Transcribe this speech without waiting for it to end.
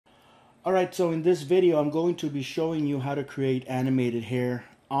Alright, so in this video I'm going to be showing you how to create animated hair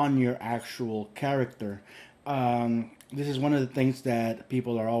on your actual character. This is one of the things that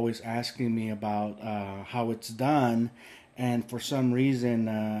people are always asking me about how it's done, and for some reason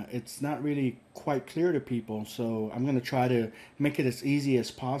it's not really quite clear to people, so I'm going to try to make it as easy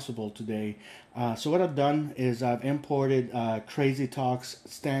as possible today. So what I've done is I've imported CrazyTalk's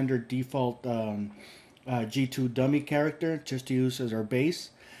standard default G2 dummy character just to use as our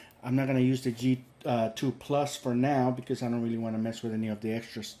base. I'm not going to use the G2 Plus for now because I don't really want to mess with any of the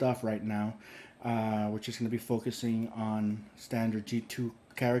extra stuff right now. We're just going to be focusing on standard G2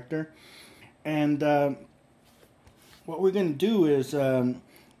 character. And what we're going to do is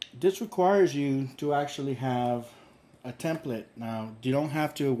this requires you to actually have a template. Now, you don't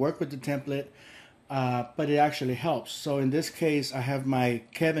have to work with the template, but it actually helps. So in this case, I have my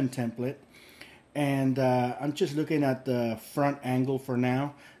Kevin template. And I'm just looking at the front angle for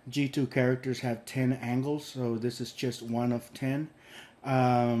now. G2 characters have 10 angles, so this is just one of 10.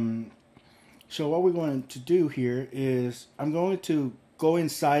 So what we're going to do here is I'm going to go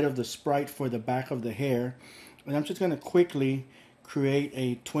inside of the sprite for the back of the hair, and I'm just going to quickly create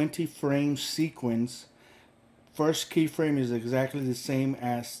a 20 frame sequence. First keyframe is exactly the same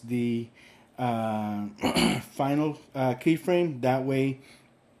as the final keyframe. That way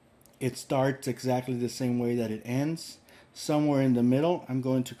it starts exactly the same way that it ends. Somewhere in the middle, I'm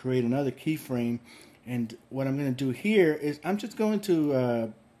going to create another keyframe, and what I'm going to do here is I'm just going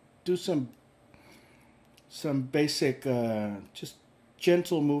to do some basic, just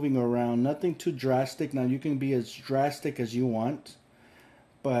gentle moving around, nothing too drastic. Now you can be as drastic as you want,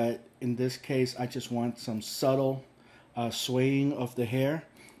 but in this case, I just want some subtle swaying of the hair.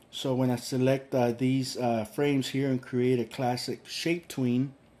 So when I select these frames here and create a classic shape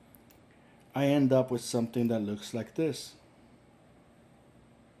tween, I end up with something that looks like this.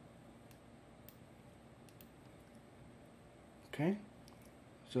 Okay,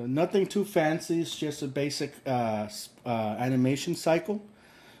 so nothing too fancy, it's just a basic animation cycle.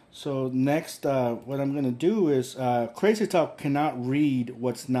 So next, what I'm going to do is CrazyTalk cannot read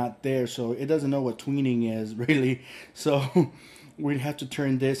what's not there, so it doesn't know what tweening is really. So we'd have to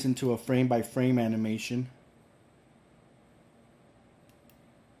turn this into a frame by frame animation.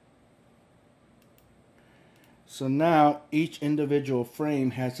 So now each individual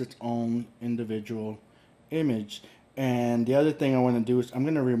frame has its own individual image. And the other thing I want to do is I'm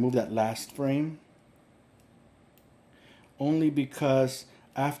going to remove that last frame. Only because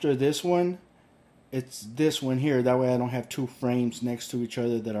after this one, it's this one here. That way I don't have two frames next to each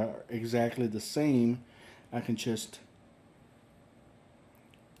other that are exactly the same. I can just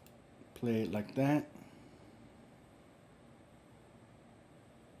play it like that.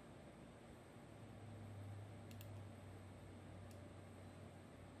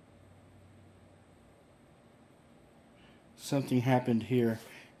 Something happened here,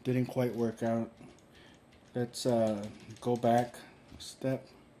 didn't quite work out. Let's go back a step.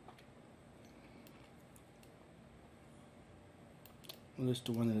 Let's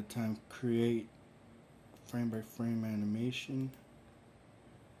do one at a time. Create frame by frame animation.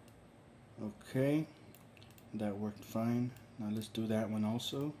 Okay, that worked fine. Now let's do that one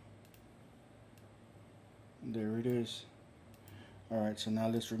also. There it is. Alright, so now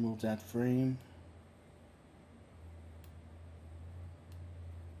let's remove that frame.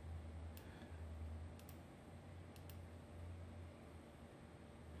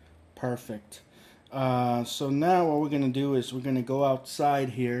 Perfect. So now what we're going to do is we're going to go outside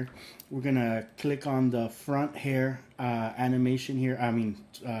here. We're going to click on the front hair animation here,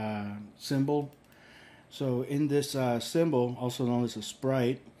 symbol. So in this symbol, also known as a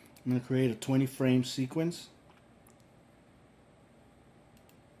sprite, I'm going to create a 20 frame sequence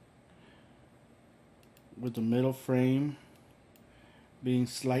with the middle frame being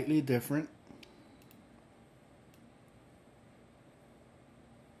slightly different.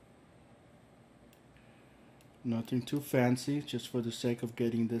 Nothing too fancy, just for the sake of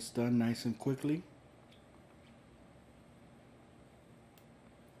getting this done nice and quickly.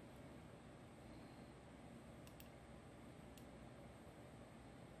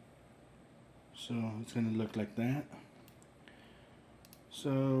 So it's going to look like that. So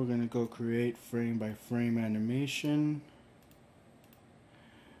we're going to go create frame by frame animation.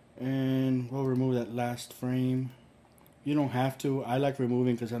 And we'll remove that last frame. You don't have to. I like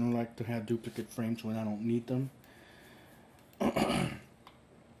removing because I don't like to have duplicate frames when I don't need them.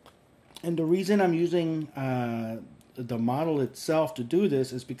 And the reason I'm using the model itself to do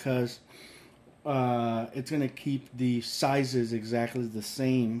this is because it's going to keep the sizes exactly the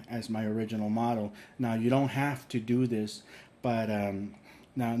same as my original model. Now you don't have to do this, but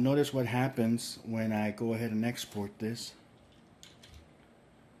Now notice what happens when I go ahead and export this.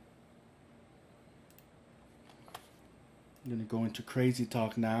 I'm going to go into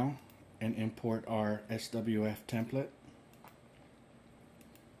CrazyTalk now and import our SWF template.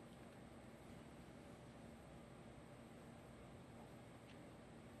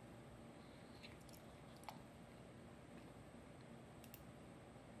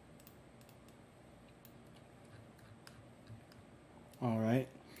 All right.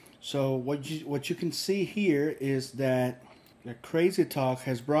 So what you can see here is that the CrazyTalk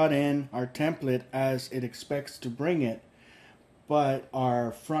has brought in our template as it expects to bring it, but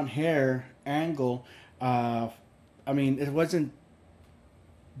our front hair angle, I mean, it wasn't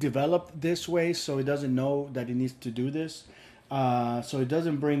developed this way, so it doesn't know that it needs to do this. So it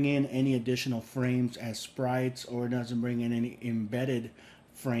doesn't bring in any additional frames as sprites, or it doesn't bring in any embedded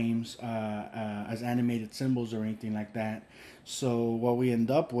frames as animated symbols or anything like that. So what we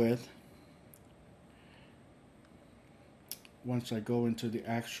end up with, once I go into the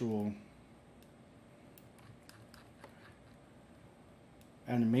actual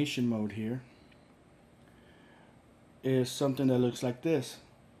animation mode here, is something that looks like this.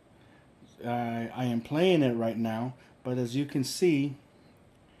 I am playing it right now, but as you can see,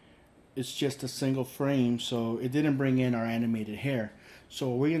 it's just a single frame, so it didn't bring in our animated hair. So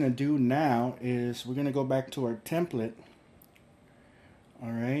what we're going to do now is we're going to go back to our template.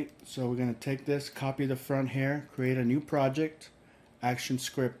 Alright, so we're going to take this, copy the front hair, create a new project, Action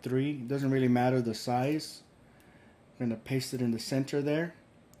Script 3. It doesn't really matter the size. We're going to paste it in the center there,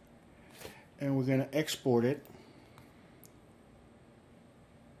 and we're going to export it.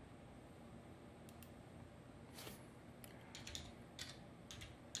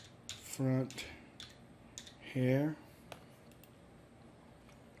 Front hair.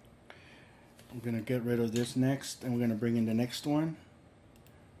 I'm going to get rid of this next, and we're going to bring in the next one.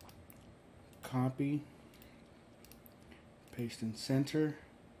 Copy, paste in center,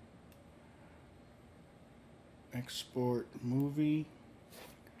 export movie,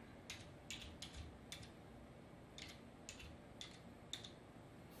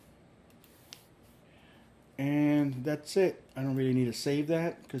 and that's it. I don't really need to save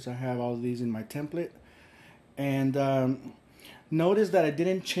that because I have all of these in my template. And notice that I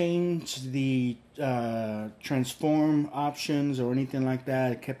didn't change the transform options or anything like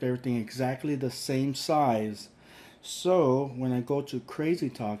that. I kept everything exactly the same size. So when I go to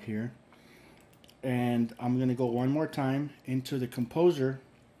CrazyTalk here, and I'm going to go one more time into the composer,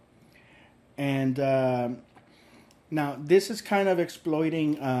 and now this is kind of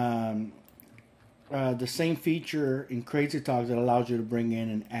exploiting the same feature in CrazyTalk that allows you to bring in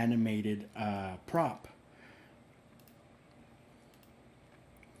an animated prop.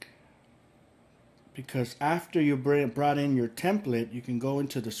 Because after you brought in your template, you can go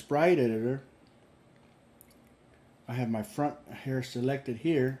into the Sprite Editor. I have my front hair selected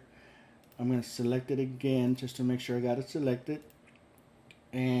here. I'm going to select it again just to make sure I got it selected.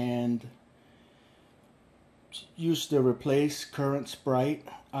 And use the Replace Current Sprite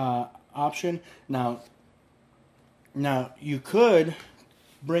option. Now you could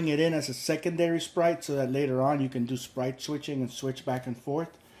bring it in as a secondary sprite so that later on you can do sprite switching and switch back and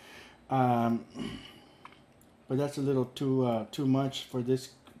forth. But that's a little too much for this.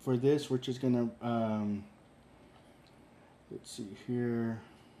 We're just gonna let's see here.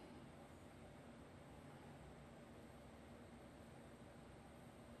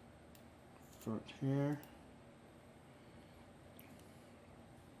 Front hair.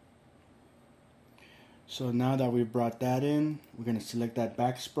 So now that we've brought that in, we're gonna select that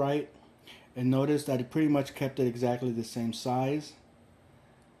back sprite, and notice that it pretty much kept it exactly the same size.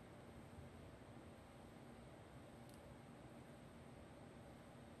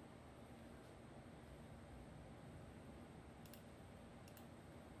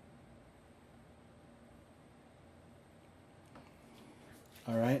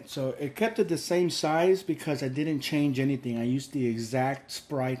 Alright, so it kept it the same size because I didn't change anything. I used the exact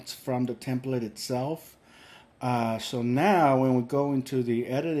sprites from the template itself. So now when we go into the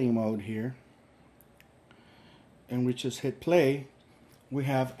editing mode here and we just hit play, we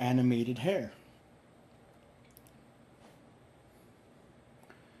have animated hair.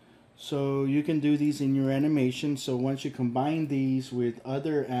 So you can do these in your animation. So once you combine these with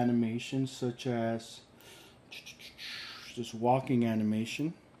other animations such as this walking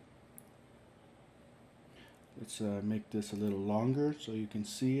animation. Let's make this a little longer so you can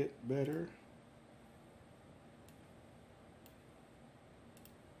see it better.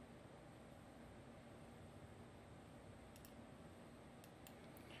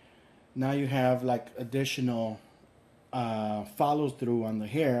 Now you have like additional follow through on the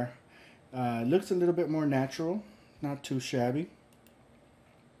hair. It looks a little bit more natural, not too shabby.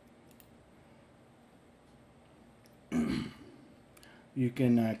 You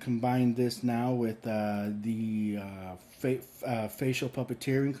can combine this now with the facial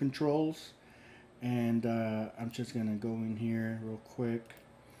puppeteering controls. And I'm just going to go in here real quick.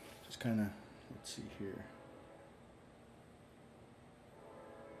 Just kind of, let's see here.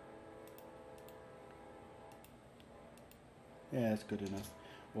 Yeah, that's good enough.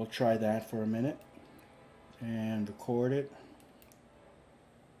 We'll try that for a minute and record it.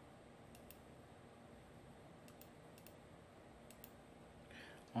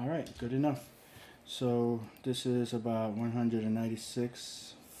 All right, good enough. So this is about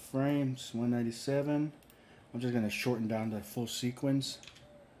 196 frames, 197. I'm just going to shorten down the full sequence.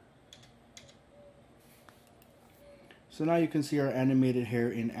 So now you can see our animated hair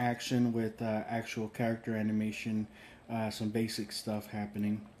in action with actual character animation, some basic stuff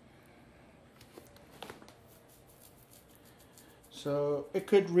happening. So it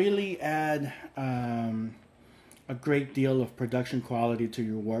could really add a great deal of production quality to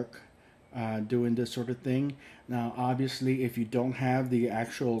your work doing this sort of thing. Now obviously if you don't have the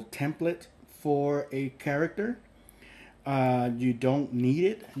actual template for a character, you don't need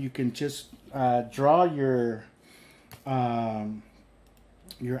it. You can just draw your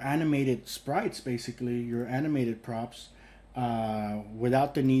animated sprites, basically your animated props,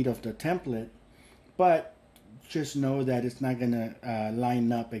 without the need of the template, but just know that it's not going to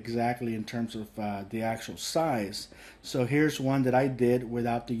line up exactly in terms of the actual size. So here's one that I did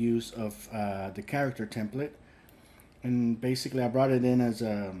without the use of the character template, and basically I brought it in as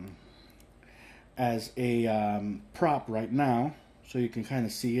a prop right now, so you can kind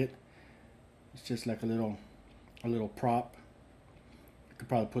of see it. It's just like a little prop. You could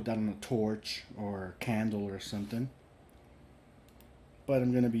probably put that on a torch or a candle or something, but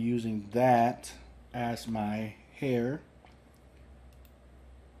I'm going to be using that as my hair.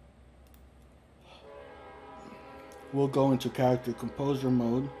 We'll go into character composer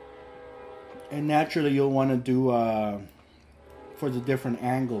mode, and naturally you'll want to do for the different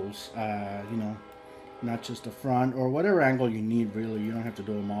angles, you know, not just the front or whatever angle you need. Really, you don't have to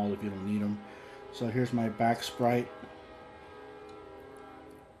do them all if you don't need them. So here's my back sprite.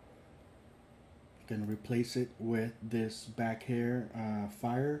 Gonna replace it with this back hair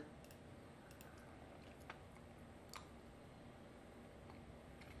fire.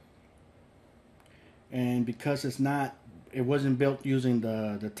 And because it wasn't built using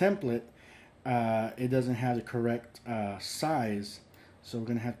the template, it doesn't have the correct size, so we're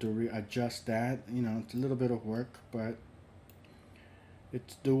gonna have to readjust that. You know, it's a little bit of work, but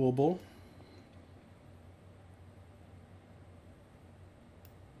it's doable.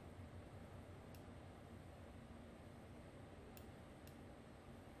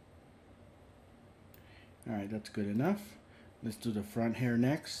 All right, that's good enough. Let's do the front hair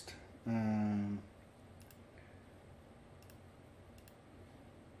next. And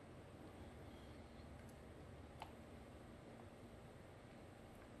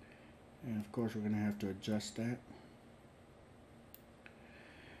of course we're going to have to adjust that.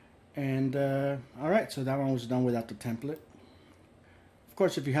 And alright, so that one was done without the template. Of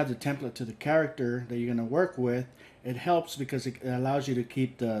course, if you have the template to the character that you're going to work with, it helps because it allows you to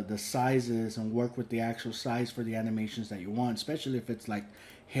keep the sizes and work with the actual size for the animations that you want, especially if it's like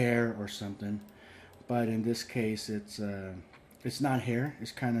hair or something. But in this case, it's not hair.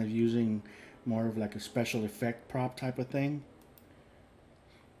 It's kind of using more of like a special effect prop type of thing.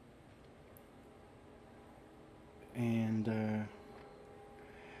 And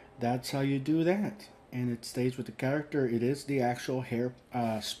that's how you do that. And it stays with the character. It is the actual hair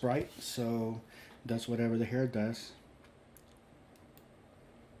sprite, so it does whatever the hair does.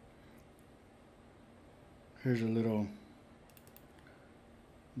 Here's a little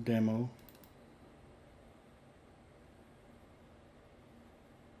demo.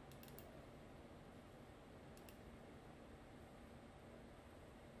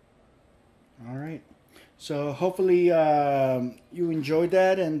 All right. So hopefully you enjoyed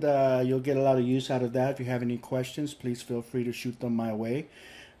that, and you'll get a lot of use out of that. If you have any questions, please feel free to shoot them my way.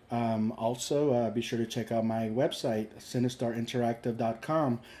 Also, be sure to check out my website,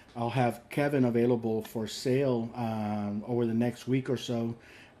 sinistarinteractive.com. I'll have Kevin available for sale over the next week or so,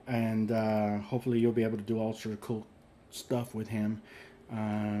 and hopefully you'll be able to do all sorts of cool stuff with him.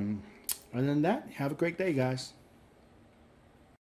 Other than that, have a great day, guys.